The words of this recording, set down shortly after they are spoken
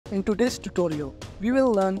In today's tutorial, we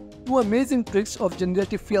will learn 2 amazing tricks of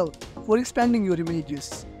generative fill for expanding your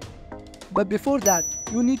images. But before that,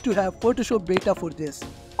 you need to have Photoshop Beta for this.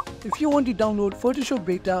 If you want to download Photoshop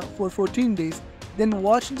Beta for 14 days, then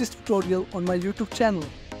watch this tutorial on my YouTube channel.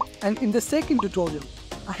 And in the second tutorial,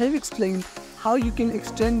 I have explained how you can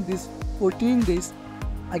extend this 14 days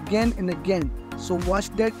again and again. So watch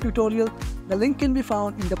that tutorial. The link can be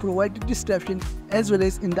found in the provided description as well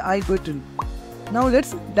as in the I button. Now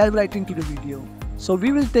let's dive right into the video. So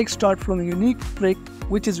we will take start from a unique trick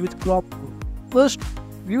which is with crop tool. First,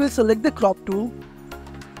 we will select the crop tool.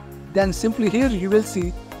 Then simply here you will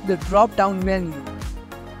see the drop down menu.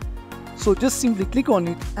 So just simply click on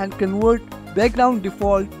it and convert background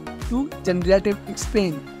default to generative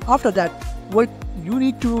expand. After that, what you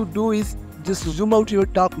need to do is just zoom out your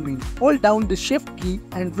document. Hold down the shift key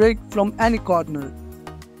and drag from any corner.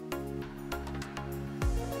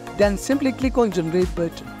 Then simply click on generate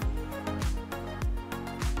button.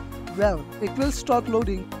 Well, it will start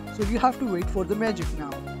loading, so you have to wait for the magic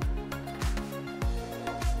now.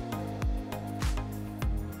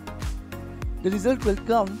 The result will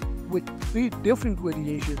come with 3 different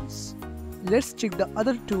variations. Let's check the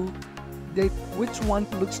other 2, that which one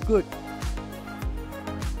looks good.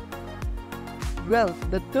 Well,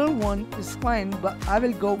 the third one is fine, but I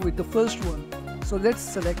will go with the first one. So let's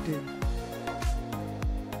select it.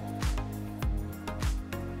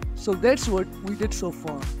 So that's what we did so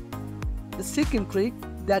far. The second trick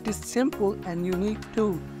that is simple and unique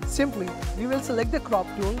too. Simply, we will select the crop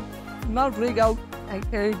tool, now drag out and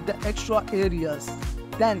add the extra areas.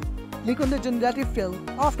 Then click on the generative fill.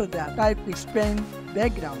 After that, type expand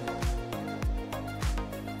background.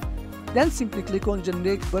 Then simply click on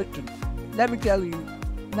generate button. Let me tell you,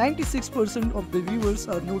 96% of the viewers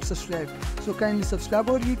are not subscribed. So kindly subscribe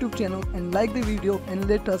our YouTube channel and like the video and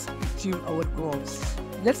let us achieve our goals.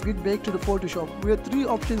 Let's get back to the Photoshop where 3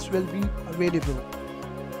 options will be available.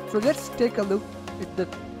 So let's take a look at the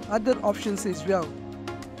other options as well.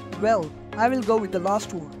 Well, I will go with the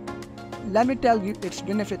last one. Let me tell you its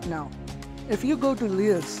benefit now. If you go to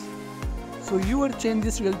layers, so your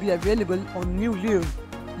changes will be available on new layer.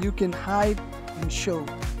 You can hide and show.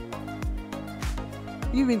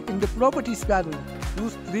 Even in the properties panel,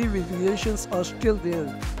 those 3 variations are still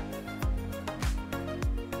there.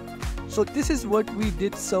 So this is what we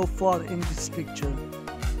did so far in this picture.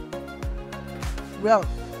 Well,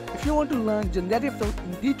 if you want to learn generative fill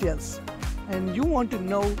in details and you want to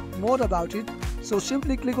know more about it, so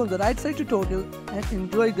simply click on the right side tutorial and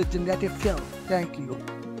enjoy the generative fill. Thank you.